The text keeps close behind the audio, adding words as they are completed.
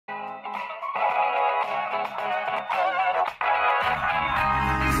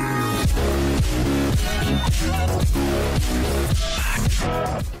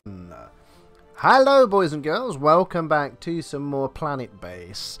Hello boys and girls, welcome back to some more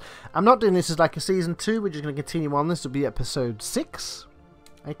PlanetBase. I'm not doing this as like a season 2, we're just going to continue on. This will be episode 6.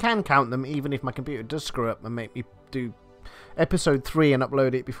 I can count them even if my computer does screw up and make me do episode 3 and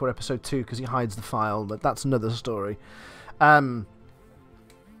upload it before episode 2 because he hides the file, but that's another story. We're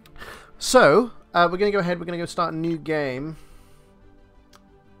going to go ahead, we're going to go start a new game.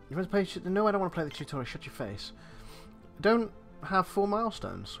 You want to play? No, I don't want to play the tutorial, shut your face. Don't have 4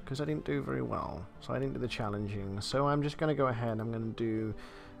 milestones because I didn't do very well, so I didn't do the challenging, so I'm just going to go ahead, I'm going to do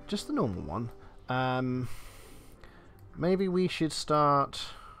just the normal one. Maybe we should start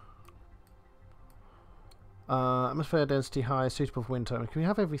atmosphere density high, suitable for wind turbine. Can we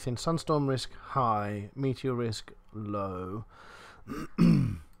have everything? Sunstorm risk high, meteor risk low.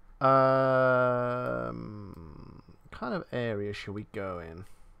 Kind of area should we go in?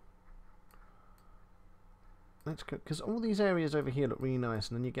 Let's go, because all these areas over here look really nice,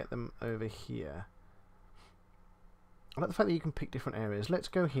 and then you get them over here. I like the fact that you can pick different areas. Let's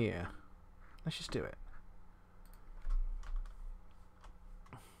go here. Let's just do it.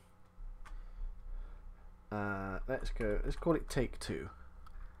 Let's go. Let's call it take 2,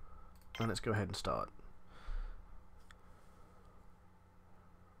 and let's go ahead and start.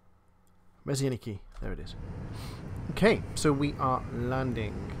 Where's the key? There it is. Okay, so we are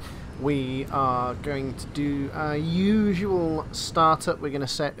landing. We are going to do our usual startup. We're going to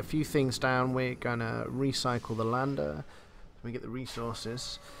set a few things down. We're going to recycle the lander. We get the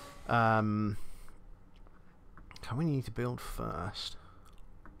resources. Can we need to build first?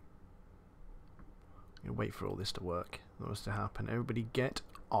 I'm going to wait for all this to work. For this to happen. Everybody get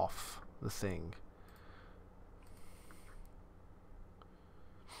off the thing.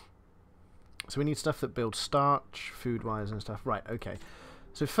 So we need stuff that builds starch, food-wise and stuff. Right, okay.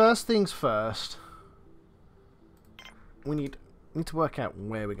 So first things first, we need to work out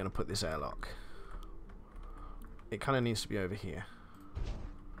where we're going to put this airlock. It kind of needs to be over here.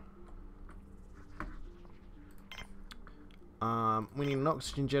 We need an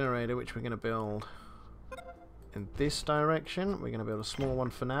oxygen generator, which we're going to build in this direction. We're going to build a small one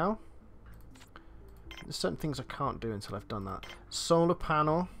for now. There's certain things I can't do until I've done that. Solar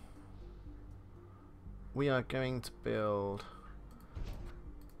panel. We are going to build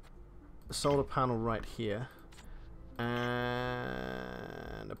a solar panel right here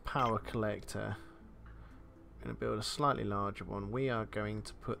and a power collector. I'm going to build a slightly larger one. We are going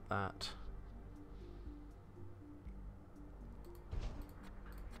to put that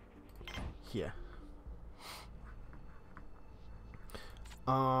here.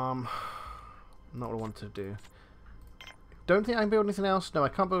 Not what I want to do. Don't think I can build anything else. No, I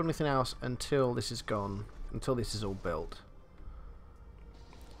can't build anything else until this is gone. Until this is all built.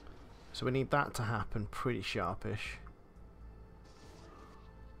 So we need that to happen pretty sharpish.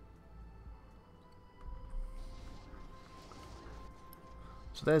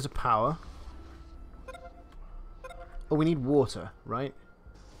 So there's a power. Oh, we need water, right?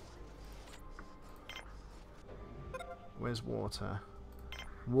 Where's water?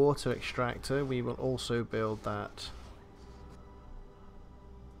 Water extractor. We will also build that.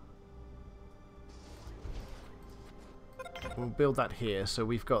 We'll build that here, so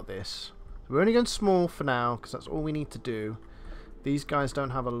we've got this. We're only going small for now, because that's all we need to do. These guys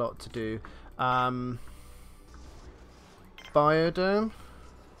don't have a lot to do. Biodome.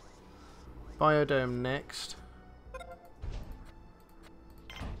 Biodome next.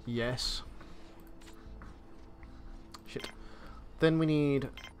 Yes. Shit. Then we need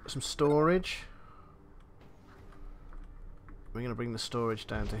some storage. We're going to bring the storage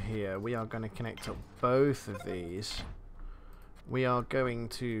down to here. We are going to connect up both of these. We are going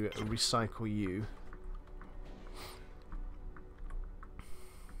to recycle you.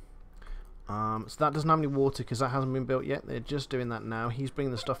 So that doesn't have any water because that hasn't been built yet. They're just doing that now. He's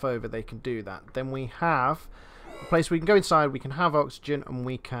bringing the stuff over. They can do that. Then we have a place we can go inside. We can have oxygen and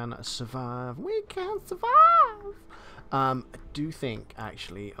we can survive. We can survive. I do think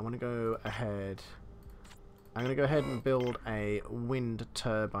actually I want to go ahead. I'm going to go ahead and build a wind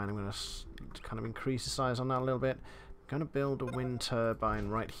turbine. I'm going to kind of increase the size on that a little bit. I'm going to build a wind turbine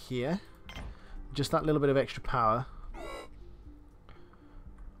right here. Just that little bit of extra power.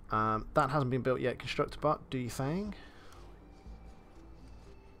 That hasn't been built yet. Construct a bot, do you think?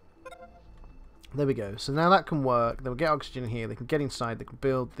 There we go. So now that can work. They'll get oxygen here. They can get inside. They can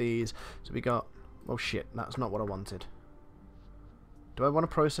build these. So we got... Oh shit, that's not what I wanted. Do I want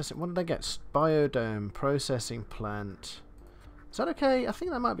to process it? What did I get? Biodome, processing plant. Is that okay? I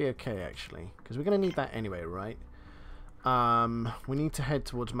think that might be okay actually. Because we're going to need that anyway, right? We need to head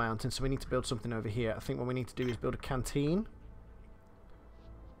towards mountains, so we need to build something over here. I think what we need to do is build a canteen.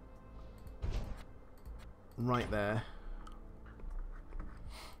 Right there.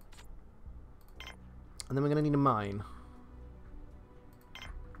 And then we're going to need a mine.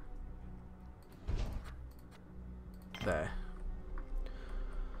 There.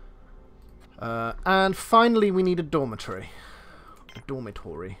 And finally we need a dormitory. A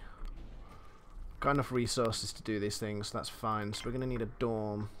dormitory. Got enough resources to do these things, so that's fine. So we're going to need a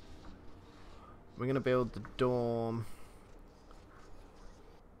dorm. We're going to build the dorm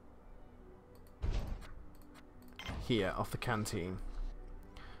here off the canteen.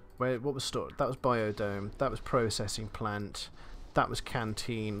 What was stored? That was biodome. That was processing plant. That was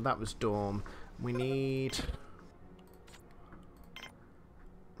canteen. That was dorm. We need...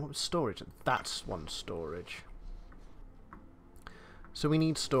 What was storage? That's one storage. So we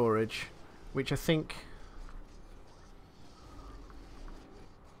need storage, which I think...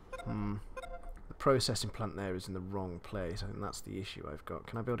 The processing plant there is in the wrong place. I think that's the issue I've got.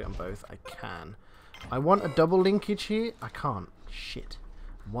 Can I build it on both? I can. I want a double linkage here. I can't. Shit.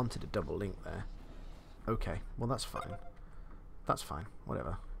 I wanted a double link there. Okay. Well, that's fine. That's fine.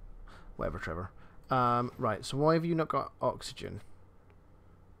 Whatever. Whatever, Trevor. Right. So why have you not got oxygen?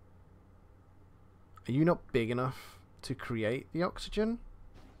 Are you not big enough to create the oxygen?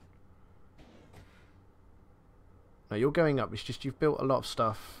 No, you're going up. It's just you've built a lot of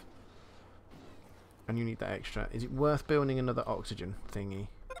stuff and you need that extra. Is it worth building another oxygen thingy?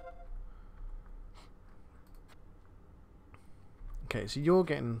 Okay, so you're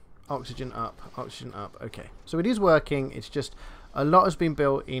getting oxygen up, oxygen up. Okay, so it is working. It's just a lot has been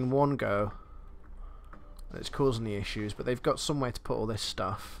built in one go. It's causing the issues, but they've got somewhere to put all this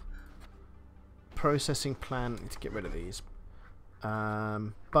stuff. Processing plant, need to get rid of these.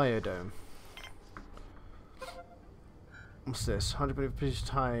 Biodome. What's this? 100%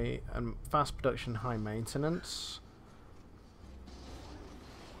 high and fast production, high maintenance.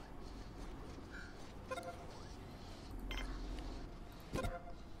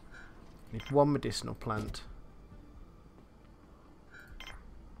 Need one medicinal plant.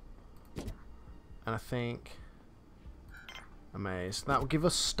 And I think a maize. That will give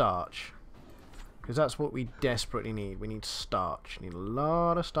us starch. Because that's what we desperately need. We need starch. We need a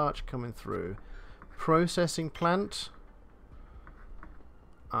lot of starch coming through. Processing plant.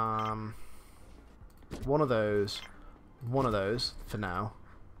 One of those. One of those for now.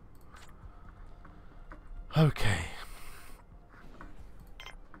 Okay.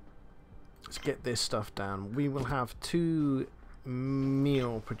 Let's get this stuff down. We will have 2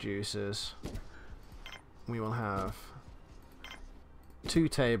 meal producers. We will have 2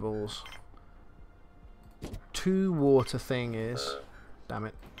 tables. 2 water thingies. Damn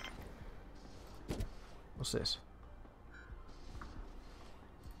it. What's this?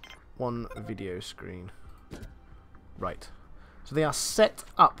 1 video screen. Right. So they are set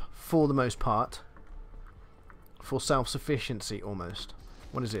up for the most part. For self-sufficiency almost.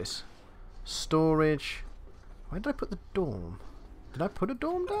 What is this? Storage. Where did I put the dorm? Did I put a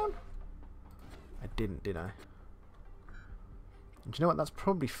dorm down? I didn't, did I? And do you know what? That's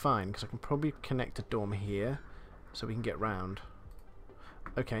probably fine, because I can probably connect a dorm here so we can get round.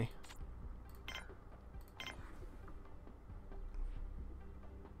 Okay.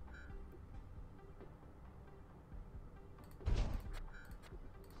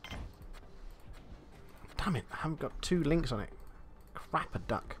 Damn it, I haven't got 2 links on it. Crap a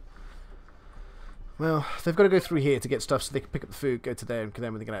duck. Well, they've got to go through here to get stuff so they can pick up the food, go to there, and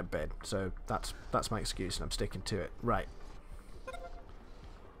then when they get out of bed. So that's my excuse, and I'm sticking to it. Right.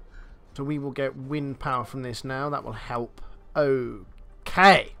 So we will get wind power from this now. That will help.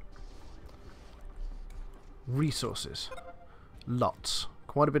 Okay. Resources. Lots.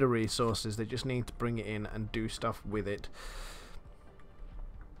 Quite a bit of resources. They just need to bring it in and do stuff with it.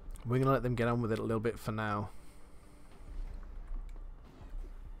 We're going to let them get on with it a little bit for now.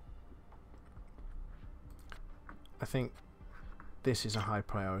 I think this is a high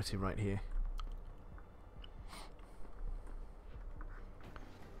priority right here.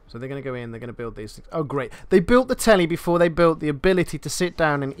 So they're going to go in, they're going to build these things. Oh, great. They built the telly before they built the ability to sit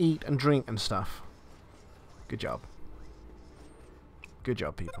down and eat and drink and stuff. Good job. Good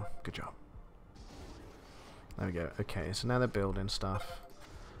job, people. Good job. There we go. Okay, so now they're building stuff.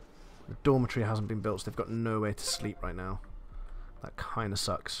 The dormitory hasn't been built, so they've got nowhere to sleep right now. That kind of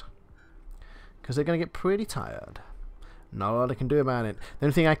sucks. Because they're going to get pretty tired. Not a lot I can do about it. The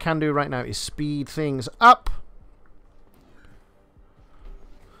only thing I can do right now is speed things up.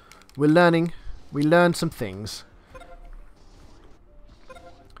 We're learning. We learned some things.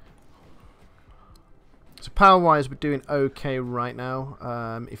 So power-wise, we're doing okay right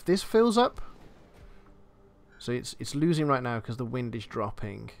now. If this fills up, so it's losing right now because the wind is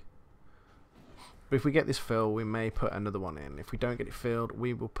dropping. But if we get this filled, we may put another one in. If we don't get it filled,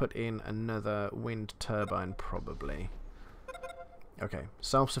 we will put in another wind turbine probably. Okay,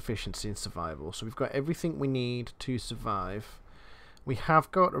 self-sufficiency and survival. So we've got everything we need to survive. We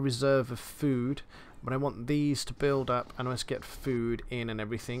have got a reserve of food, but I want these to build up and let's get food in and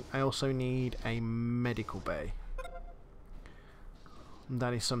everything. I also need a medical bay.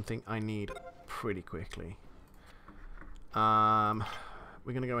 That is something I need pretty quickly.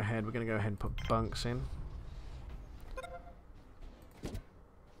 We're gonna go ahead and put bunks in.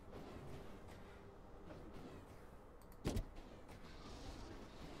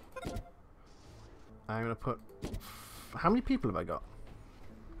 I'm gonna put... How many people have I got?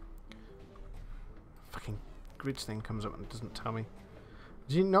 Fucking grids thing comes up and it doesn't tell me.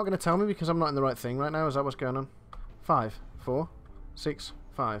 Is he not gonna tell me because I'm not in the right thing right now? Is that what's going on? 5, 4, 6,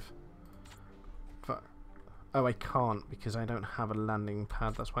 5. Oh, I can't because I don't have a landing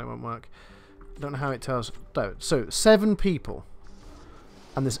pad. That's why it won't work. I don't know how it tells. No. So, 7 people.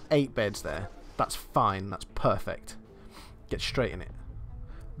 And there's 8 beds there. That's fine. That's perfect. Get straight in it.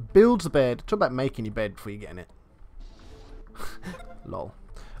 Build the bed. Talk about making your bed before you get in it. Lol.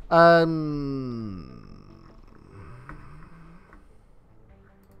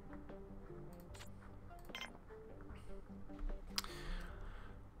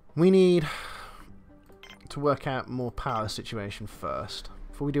 We need to work out more power situation first.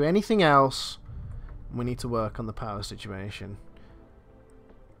 Before we do anything else, we need to work on the power situation.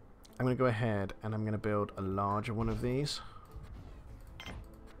 I'm going to go ahead and I'm going to build a larger one of these.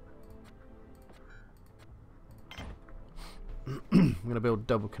 I'm going to build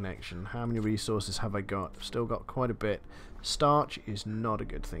double connection. How many resources have I got? I've still got quite a bit. Starch is not a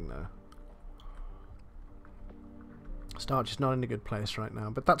good thing though. Starch is not in a good place right now,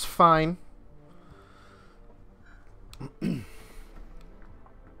 but that's fine. I'm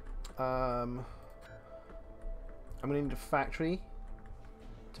going to need a factory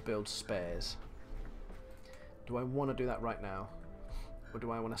to build spares. Do I want to do that right now? Or do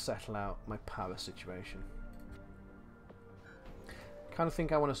I want to settle out my power situation? I kind of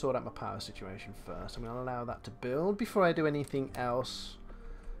think I want to sort out my power situation first. I'm going to allow that to build before I do anything else.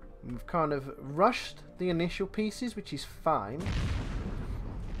 We've kind of rushed the initial pieces, which is fine.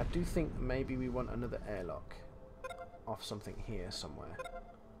 I do think maybe we want another airlock off something here somewhere,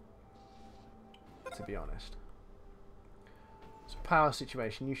 to be honest. So power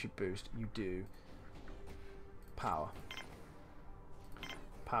situation, you should boost. You do. Power.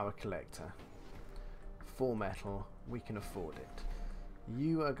 Power collector. 4 metal. We can afford it.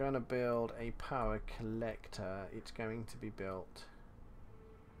 You are going to build a power collector. It's going to be built...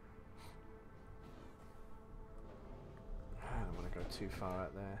 I don't want to go too far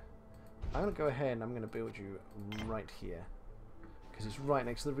out there. I'm going to go ahead and I'm going to build you right here. Because it's right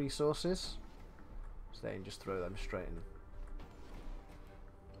next to the resources. So they can just throw them straight in.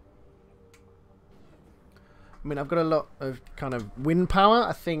 I mean, I've got a lot of kind of wind power.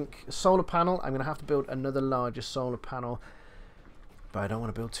 I think solar panel. I'm going to have to build another larger solar panel. But I don't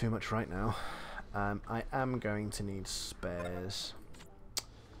want to build too much right now. I am going to need spares.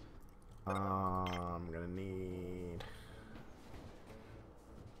 I'm going to need...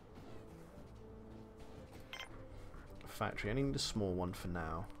 factory. I need a small one for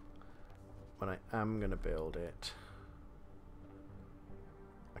now, but I am going to build it.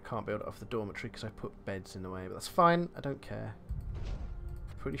 I can't build it off the dormitory because I put beds in the way, but that's fine. I don't care.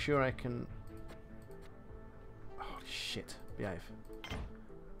 Pretty sure I can... Holy shit. Behave.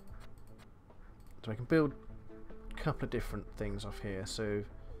 So I can build a couple of different things off here, so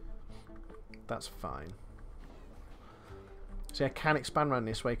that's fine. See, I can expand around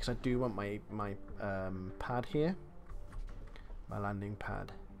this way because I do want my pad here. My landing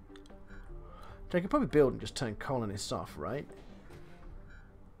pad. Which I could probably build and just turn colonists off, right?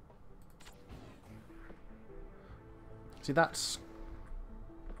 See, that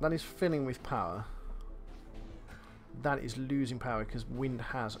is filling with power. That is losing power because wind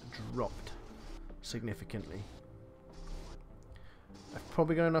has dropped significantly. I've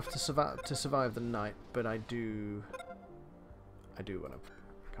probably got enough to survive the night, but I do want to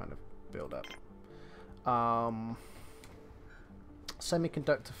kind of build up.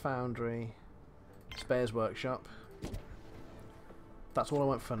 Semiconductor foundry, spares workshop. That's all I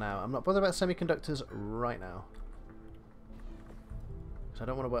want for now. I'm not bothered about semiconductors right now. So I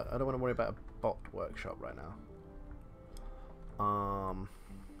don't want to worry about a bot workshop right now.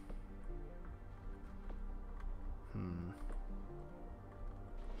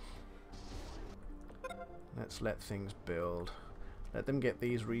 Let's let things build. Let them get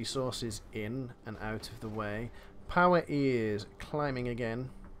these resources in and out of the way. Power is climbing again.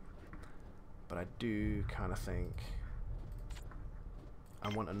 But I do kind of think I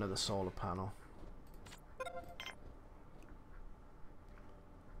want another solar panel.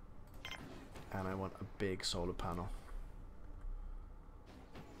 And I want a big solar panel.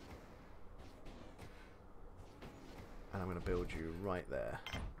 And I'm going to build you right there.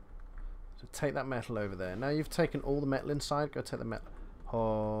 So take that metal over there. Now you've taken all the metal inside, go take the metal.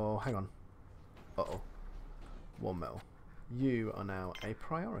 Oh, hang on. Uh-oh. 1 mil. You are now a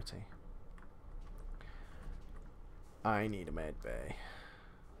priority. I need a med bay.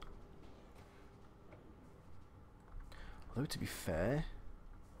 Although to be fair,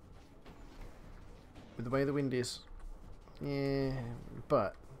 with the way the wind is, yeah,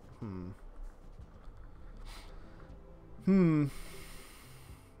 but an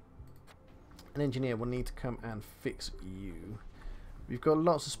engineer will need to come and fix you. We've got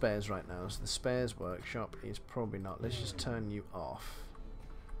lots of spares right now, so the spares workshop is probably not. Let's just turn you off.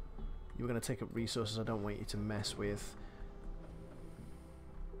 You're going to take up resources I don't want you to mess with.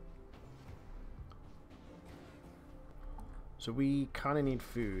 So we kind of need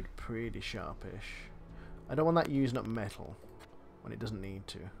food pretty sharpish. I don't want that using up metal when it doesn't need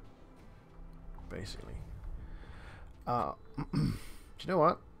to, basically. Do you know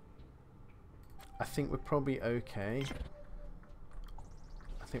what? I think we're probably okay.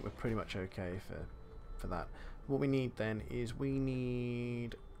 I think we're pretty much okay for that. What we need then is we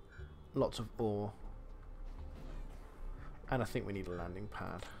need lots of ore. And I think we need a landing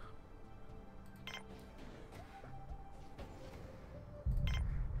pad.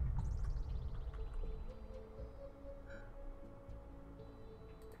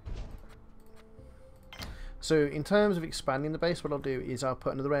 So in terms of expanding the base, what I'll do is I'll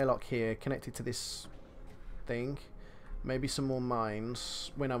put another airlock here connected to this thing, maybe some more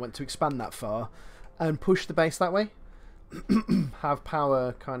mines when I want to expand that far, and push the base that way. Have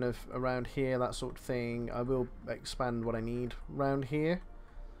power kind of around here, that sort of thing. I will expand what I need around here.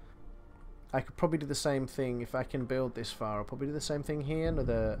 I could probably do the same thing if I can build this far. I'll probably do the same thing here,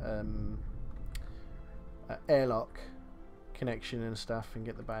 another airlock connection and stuff, and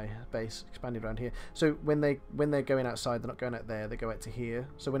get the base expanded around here. So when they're going outside, they're not going out there, they go out to here.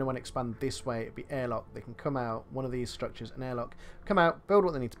 So when I want to expand this way, it'd be airlock. They can come out, one of these structures, an airlock, come out, build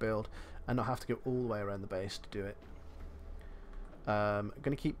what they need to build, and not have to go all the way around the base to do it. I'm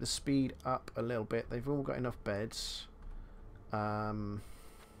going to keep the speed up a little bit. They've all got enough beds. Has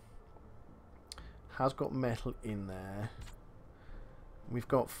got metal in there. We've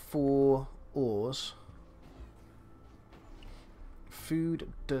got 4 ores.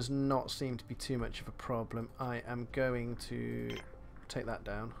 Food does not seem to be too much of a problem. I am going to take that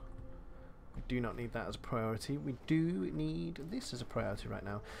down. We do not need that as a priority. We do need this as a priority right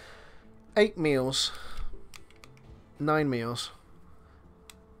now. 8 meals. 9 meals.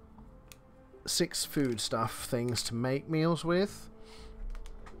 6 food stuff things to make meals with.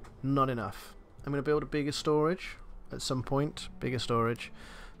 Not enough. I'm going to build a bigger storage at some point. Bigger storage.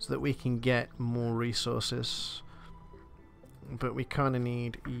 So that we can get more resources. But we kind of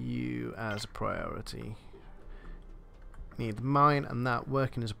need you as a priority. Need the mine and that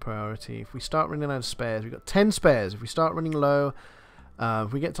working as a priority. If we start running out of spares, we've got 10 spares. If we start running low,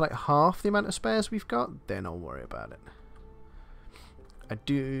 if we get to like half the amount of spares we've got, then I'll worry about it.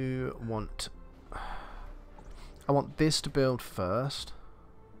 I want this to build first.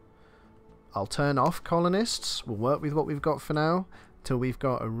 I'll turn off colonists. We'll work with what we've got for now till we've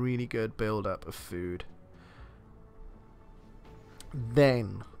got a really good build up of food.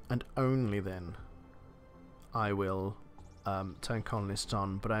 Then, and only then, I will turn colonists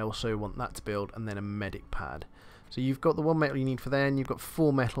on, but I also want that to build and then a medic pad. So you've got the 1 metal you need for there, and you've got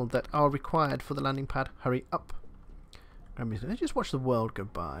 4 metal that are required for the landing pad. Hurry up. Let's just watch the world go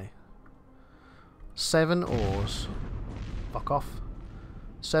by. 7 ores. Fuck off.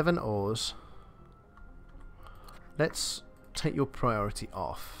 7 ores. Let's take your priority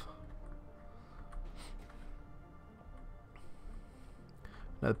off.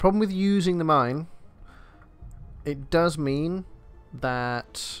 Now the problem with using the mine, it does mean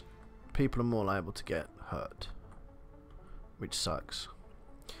that people are more liable to get hurt, which sucks.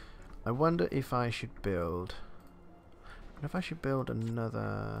 I wonder if I should build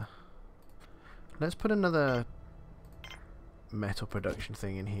another. Let's put another metal production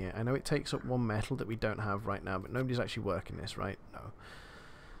thing in here. I know it takes up 1 metal that we don't have right now, but nobody's actually working this, right?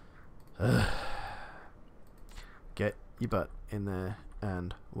 No. Get your butt in there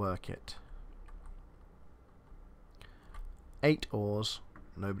and work it. 8 ores,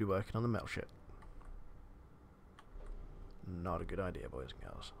 nobody working on the metal shit. Not a good idea, boys and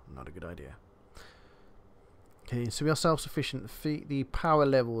girls. Not a good idea. Okay, so we are self-sufficient. The power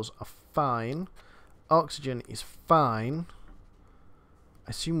levels are fine. Oxygen is fine. I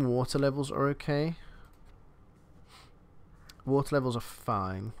assume water levels are okay. Water levels are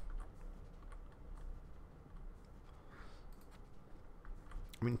fine.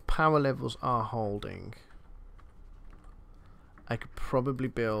 I mean, power levels are holding. I could probably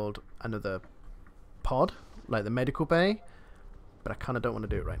build another pod, like the medical bay, but I kind of don't want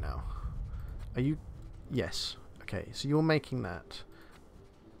to do it right now. Are you? Yes. Okay, so you're making that.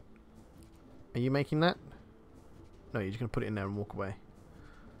 Are you making that? No, you're just going to put it in there and walk away.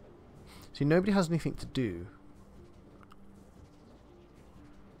 See, nobody has anything to do.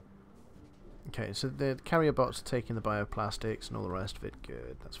 Okay, so the carrier bots are taking the bioplastics and all the rest of it.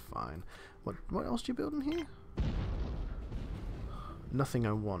 Good, that's fine. What else do you build in here? Nothing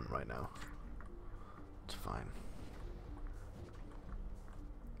I want right now. It's fine.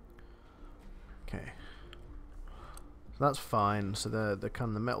 Okay. So that's fine. So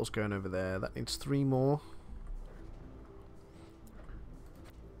the metal's going over there. That needs 3 more.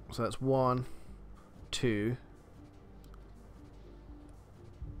 So that's 1, 2.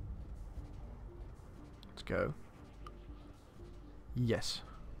 Let's go. Yes.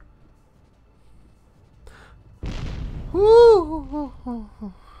 Woo!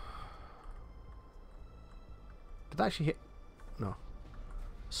 Did that actually hit? No. I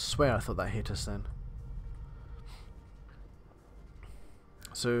swear I thought that hit us then.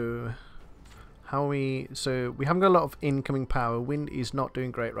 So how are we? So we haven't got a lot of incoming power. Wind is not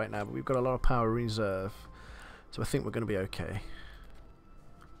doing great right now, but we've got a lot of power reserve. So I think we're going to be okay.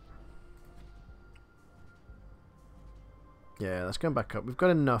 Yeah, let's go back up. We've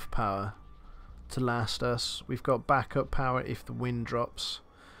got enough power to last us. We've got backup power if the wind drops.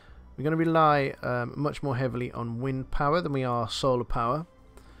 We're going to rely much more heavily on wind power than we are solar power.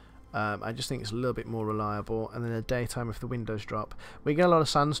 I just think it's a little bit more reliable. And then in the daytime, if the wind does drop, we get a lot of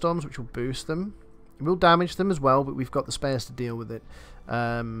sandstorms, which will boost them. It will damage them as well, but we've got the spares to deal with it.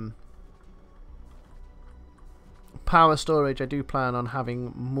 Power storage, I do plan on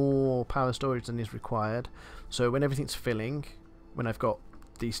having more power storage than is required. So when everything's filling, when I've got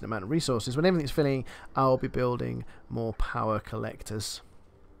a decent amount of resources, when everything's filling, I'll be building more power collectors.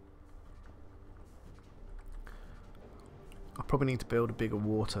 I'll probably need to build a bigger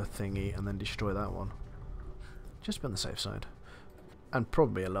water thingy and then destroy that one. Just to be on the safe side. And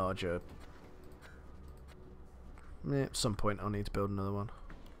probably a larger... at some point I'll need to build another one.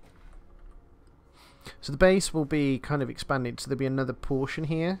 So the base will be kind of expanded, so there'll be another portion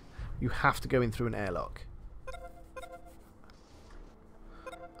here. You have to go in through an airlock.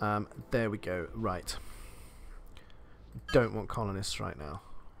 There we go. Right. Don't want colonists right now.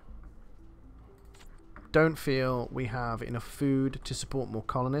 Don't feel we have enough food to support more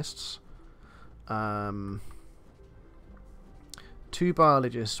colonists. 2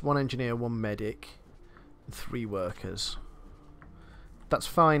 biologists, 1 engineer, 1 medic, and 3 workers. That's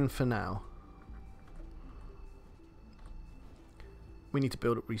fine for now. We need to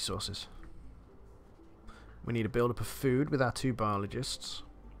build up resources. We need to build up a food with our 2 biologists.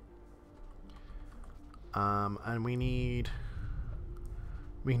 And we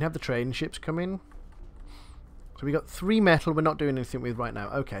can have the trading ships come in. So we got 3 metal we're not doing anything with right now.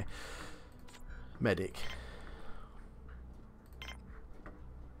 Okay. Medic.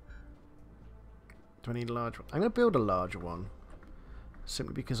 Do I need a large one? I'm going to build a larger one.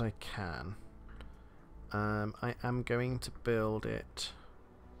 Simply because I can. I am going to build it.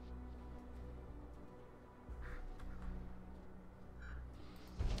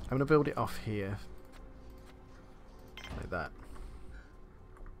 I'm going to build it off here. Like that.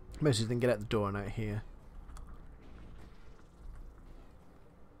 Mostly then get out the door and out here.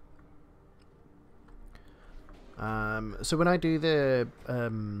 So when I do the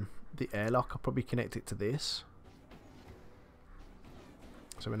airlock, I'll probably connect it to this.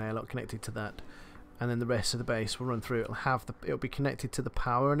 So an airlock connected to that, and then the rest of the base will run through. It'll be connected to the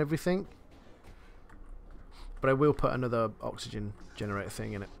power and everything. But I will put another oxygen generator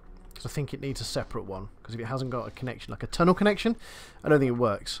thing in it because I think it needs a separate one. Because if it hasn't got a connection, like a tunnel connection, I don't think it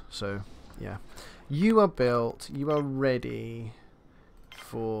works. So yeah, you are built. You are ready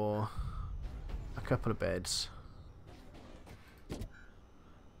for a couple of beds.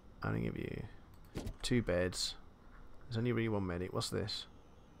 I'm gonna give you 2 beds. There's only really 1 medic. What's this?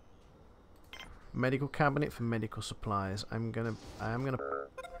 Medical cabinet for medical supplies. I am gonna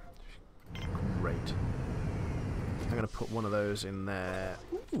great. I'm gonna put one of those in there.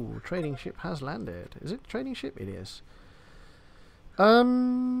 Ooh, trading ship has landed. Is it a trading ship? It is.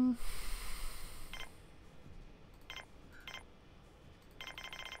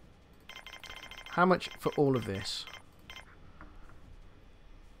 How much for all of this?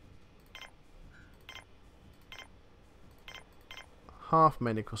 Half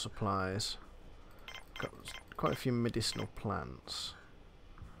medical supplies. Got quite a few medicinal plants.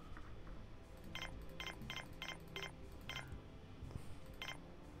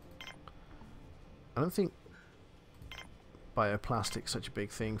 I don't think bioplastic's such a big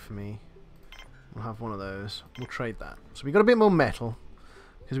thing for me. We'll have one of those. We'll trade that. So we got a bit more metal.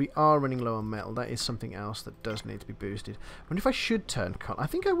 Because we are running low on metal. That is something else that does need to be boosted. I wonder if I should turn... I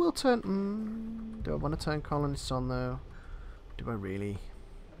think I will turn... do I want to turn colonists on though? Do I really?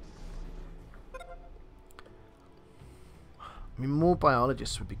 I mean, more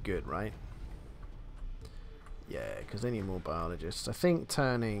biologists would be good, right? Yeah, because they need more biologists. I think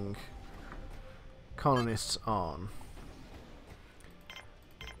turning colonists on...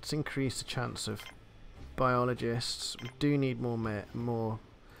 let's increase the chance of biologists. We do need more...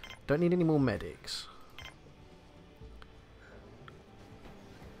 don't need any more medics.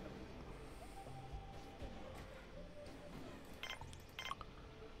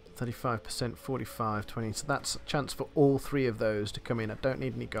 %, 45, 20. So that's a chance for all three of those to come in. I don't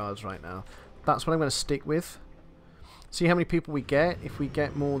need any guards right now. That's what I'm going to stick with. See how many people we get. If we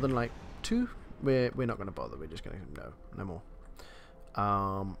get more than like 2, we're not going to bother. We're just going to no more.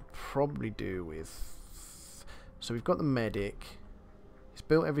 Probably do with. So we've got the medic. He's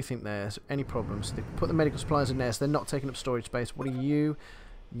built everything there. So any problems? They put the medical supplies in there, so they're not taking up storage space. What are you?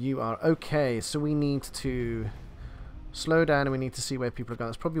 You are okay. So we need to slow down, and we need to see where people are going.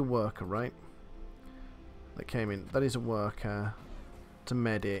 It's probably a worker, right? That came in. That is a worker. It's a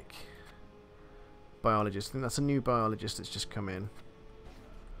medic. Biologist. I think that's a new biologist that's just come in.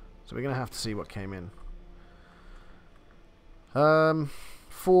 So we're going to have to see what came in.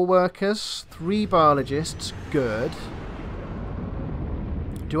 4 workers. 3 biologists. Good.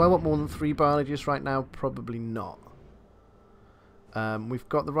 Do I want more than 3 biologists right now? Probably not. We've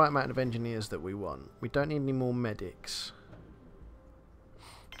got the right amount of engineers that we want. We don't need any more medics.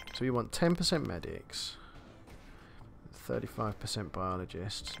 So we want 10% medics. 35%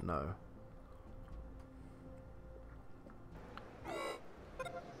 biologists. No.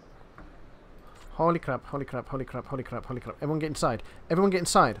 Holy crap, holy crap, holy crap, holy crap, holy crap. Everyone get inside. Everyone get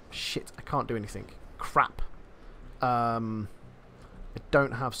inside. Shit, I can't do anything. Crap. I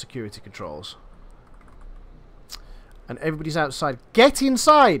don't have security controls. And everybody's outside. Get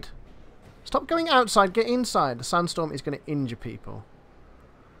inside! Stop going outside, get inside. The sandstorm is going to injure people.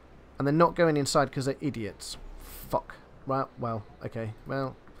 And they're not going inside because they're idiots. Fuck. Well, okay.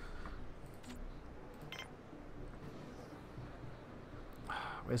 Well.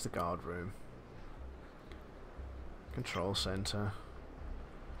 Where's the guard room? Control center.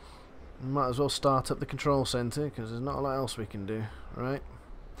 Might as well start up the control center because there's not a lot else we can do, right?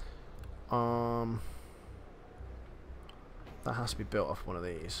 That has to be built off one of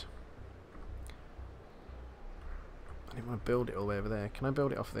these. I didn't want to build it all the way over there. Can I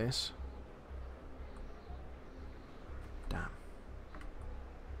build it off this? Damn.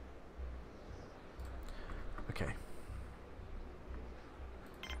 Okay.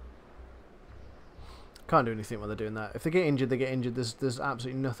 Can't do anything while they're doing that. If they get injured, they get injured. There's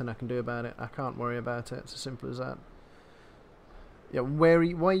absolutely nothing I can do about it. I can't worry about it. It's as simple as that. Yeah, where are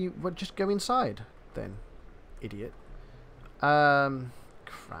you? Why are you? What? Just go inside, then, idiot.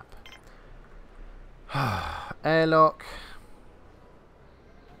 Crap. Airlock.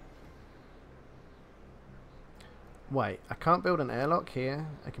 Wait, I can't build an airlock here.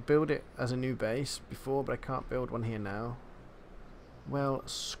 I can build it as a new base before, but I can't build one here now. Well,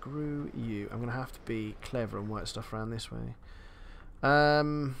 screw you. I'm going to have to be clever and work stuff around this way.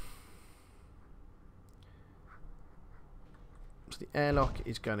 So the airlock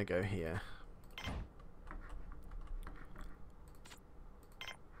is going to go here.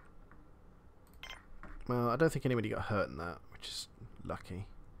 Well, I don't think anybody got hurt in that, which is lucky.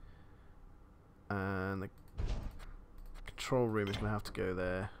 And the control room is going to have to go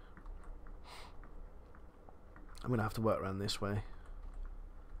there. I'm going to have to work around this way.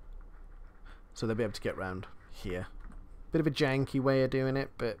 So they'll be able to get round here. Bit of a janky way of doing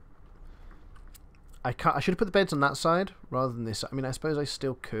it, but I should have put the beds on that side rather than this. I mean, I suppose I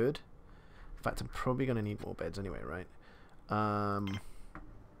still could. In fact, I'm probably going to need more beds anyway, right?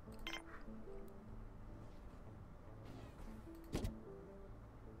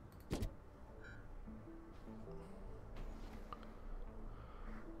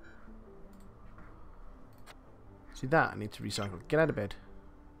 See that? I need to recycle. Get out of bed.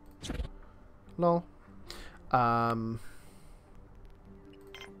 Lol.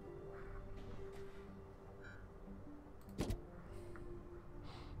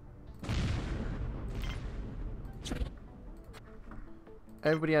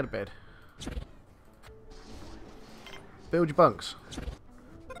 Everybody out of bed. Build your bunks.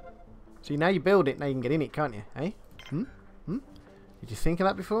 See, now you build it, now you can get in it, can't you? Eh? Hmm? Hmm? Did you think of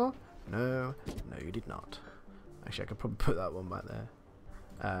that before? No. No, you did not. Actually, I could probably put that one back there.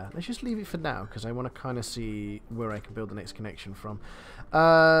 Let's just leave it for now, because I want to kind of see where I can build the next connection from.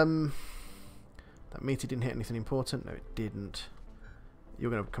 That meter didn't hit anything important. No, it didn't.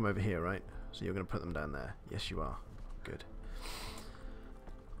 You're going to come over here, right? So you're going to put them down there. Yes, you are. Good.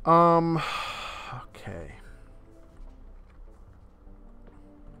 Okay.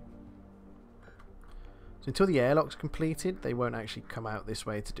 So until the airlock's completed, they won't actually come out this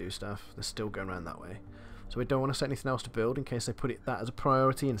way to do stuff. They're still going around that way. So we don't want to set anything else to build in case they put that as a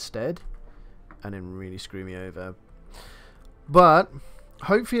priority instead. And then really screw me over. But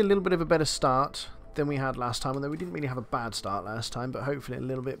hopefully a little bit of a better start than we had last time. Although we didn't really have a bad start last time. But hopefully a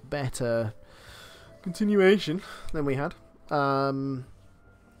little bit better continuation than we had.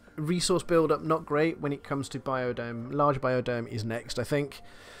 Resource build up, not great when it comes to biodome. Large biodome is next, I think.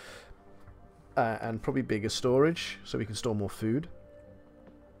 And probably bigger storage, so we can store more food.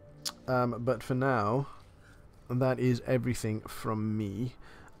 But for now, that is everything from me.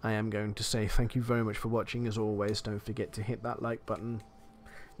 I am going to say thank you very much for watching. As always, don't forget to hit that like button.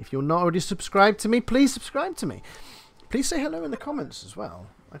 If you're not already subscribed to me, please subscribe to me. Please say hello in the comments as well.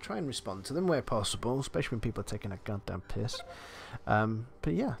 I try and respond to them where possible, especially when people are taking a goddamn piss.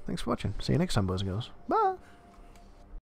 But yeah, thanks for watching. See you next time, boys and girls. Bye!